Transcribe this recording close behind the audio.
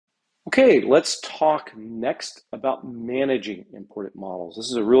Okay, let's talk next about managing imported models. This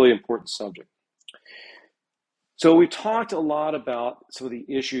is a really important subject. So we talked a lot about some of the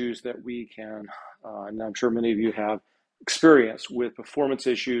issues that we can, and I'm sure many of you have experience with performance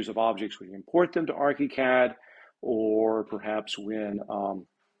issues of objects when you import them to Archicad, or perhaps when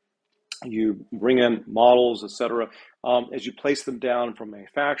you bring in models, etc. As you place them down from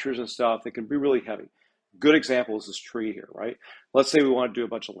manufacturers and stuff, they can be really heavy. Good example is this tree here, right? Let's say we want to do a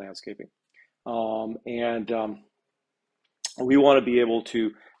bunch of landscaping. We want to be able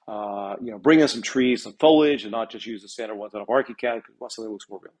to bring in some trees, some foliage, and not just use the standard ones out of Archicad because we want something that looks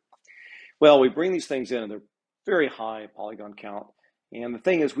more real. Well, we bring these things in and they're very high polygon count. And the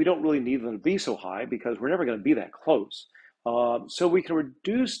thing is, we don't really need them to be so high because we're never going to be that close. So we can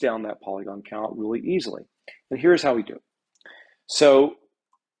reduce down that polygon count really easily. And here's how we do it. So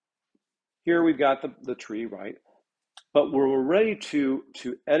here we've got the tree, right? But when we're ready to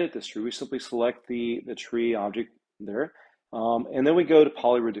edit this tree, we simply select the tree object there. And then we go to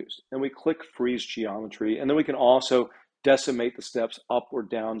poly reduce. Then we click freeze geometry. And then we can also decimate the steps up or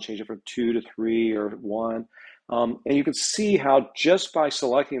down, change it from 2 to 3 or 1. And you can see how just by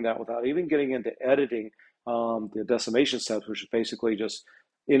selecting that without even getting into editing the decimation steps, which is basically just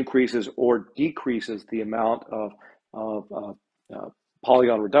increases or decreases the amount of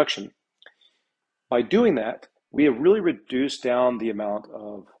polygon reduction. By doing that, we have really reduced down the amount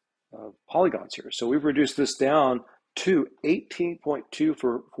of polygons here. So we've reduced this down to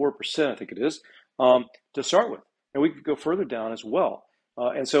 18.24%, I think it is, to start with. And we could go further down as well.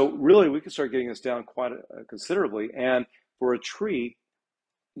 And so really we could start getting this down quite considerably. And for a tree,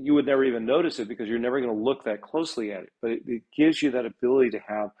 you would never even notice it because you're never going to look that closely at it. But it gives you that ability to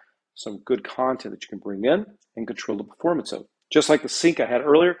have some good content that you can bring in and control the performance of. Just like the sink I had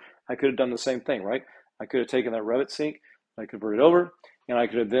earlier, I could have done the same thing, right? I could have taken that Revit sink, I converted it over, and I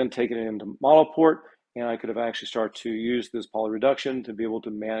could have then taken it into ModelPort, and I could have actually started to use this poly reduction to be able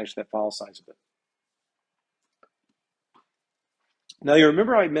to manage that file size a bit. Now, you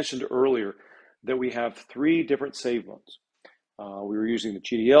remember I mentioned earlier that we have 3 different save modes. We were using the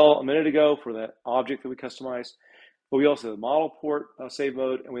GDL a minute ago for that object that we customized, but we also have the ModelPort save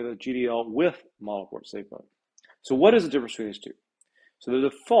mode, and we have the GDL with ModelPort save mode. So what is the difference between these two? So the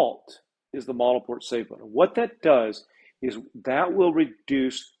default is the ModelPort save mode. What that does is that will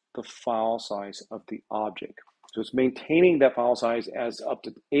reduce the file size of the object. So it's maintaining that file size as up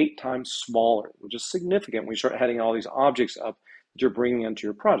to 8 times smaller, which is significant when you start adding all these objects up that you're bringing into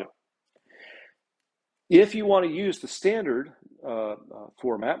your project. If you want to use the standard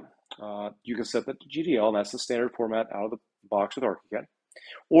format, you can set that to GDL, and that's the standard format out of the box with Archicad.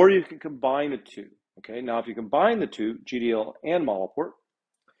 Or you can combine the two. Okay, now if you combine the two, GDL and ModelPort,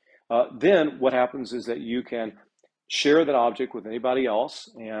 then what happens is that you can share that object with anybody else,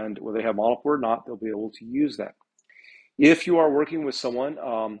 and whether they have ModelPort or not, they'll be able to use that. If you are working with someone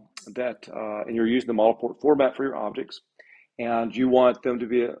and you're using the ModelPort format for your objects, and you want them to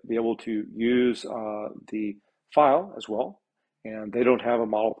be able to use the file as well, and they don't have a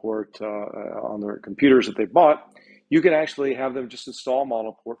ModelPort on their computers that they bought, you can actually have them just install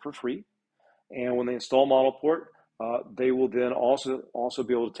ModelPort for free. And when they install ModelPort, they will then also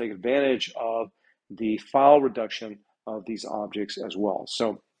be able to take advantage of the file reduction of these objects as well.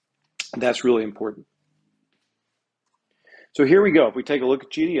 So that's really important. So here we go. If we take a look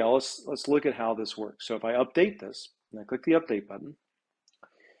at GDL, let's look at how this works. So if I update this, and I click the update button,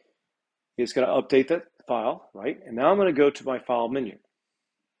 it's going to update that file, right? And now I'm going to go to my file menu.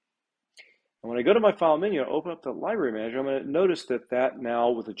 And when I go to my file menu, I open up the library manager, I'm going to notice that now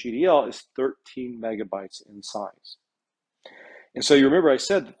with the GDL is 13 megabytes in size. And so you remember I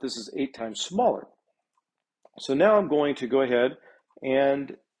said that this is 8 times smaller. So now I'm going to go ahead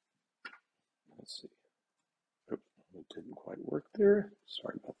and, let's see, it didn't quite work there.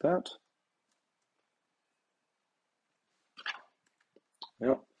 Sorry about that.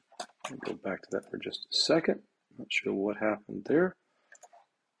 Well, I'll go back to that for just a second. Not sure what happened there.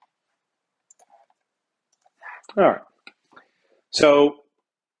 All right. So,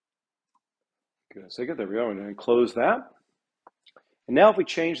 give it a second. There we go. I'm going to close that. And now if we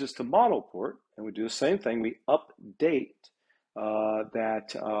change this to ModelPort, and we do the same thing, we update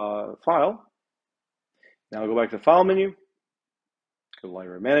that file. Now go back to the File menu, go to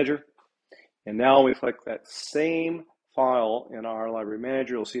Library Manager, and now we click that same file in our Library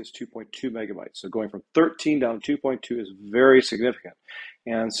Manager. You'll see it's 2.2 megabytes. So going from 13 down to 2.2 is very significant.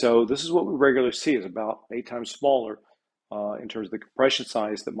 And so this is what we regularly see is about 8 times smaller in terms of the compression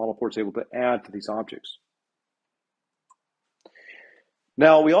size that ModelPort is able to add to these objects.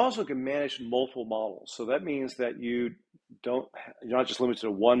 Now, we also can manage multiple models. So that means that you're not just limited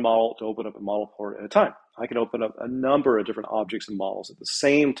to one model to open up a ModelPort at a time. I can open up a number of different objects and models at the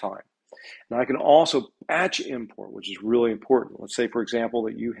same time. Now, I can also batch import, which is really important. Let's say, for example,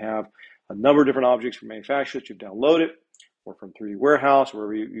 that you have a number of different objects from manufacturers you've downloaded, or from 3D Warehouse,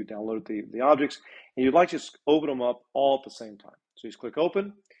 wherever you download the objects, and you'd like to just open them up all at the same time. So you just click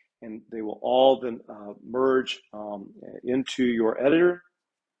open, and they will all then merge into your editor.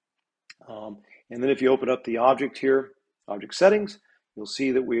 And then if you open up the object here, object settings, you'll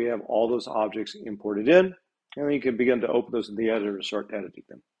see that we have all those objects imported in, and then you can begin to open those in the editor and start editing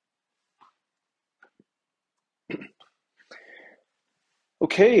them.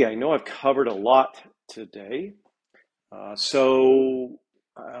 Okay, I know I've covered a lot today. For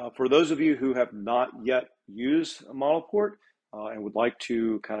those of you who have not yet used a ModelPort and would like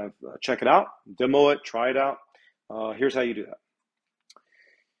to kind of check it out, demo it, try it out, here's how you do that.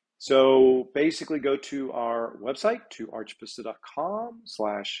 So basically go to our website, to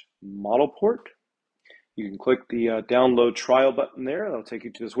archvista.com/ModelPort. You can click the download trial button there. That'll take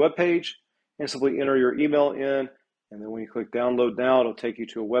you to this web page, and simply enter your email in. And then when you click download now, it'll take you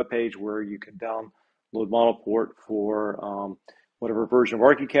to a web page where you can download ModelPort for whatever version of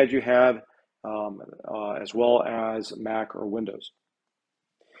Archicad you have, as well as Mac or Windows.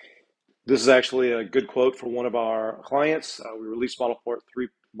 This is actually a good quote from one of our clients. We released ModelPort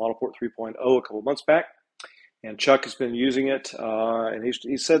 3.0 a couple months back, and Chuck has been using it, and he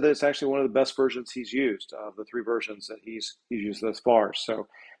said that it's actually one of the best versions he's used of the 3 versions that he's used thus far. So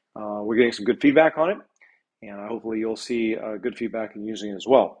we're getting some good feedback on it, and hopefully you'll see good feedback in using it as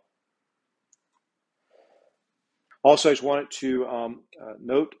well. Also, I just wanted to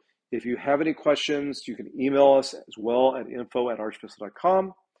note, if you have any questions, you can email us as well at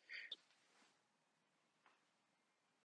info@archvista.com.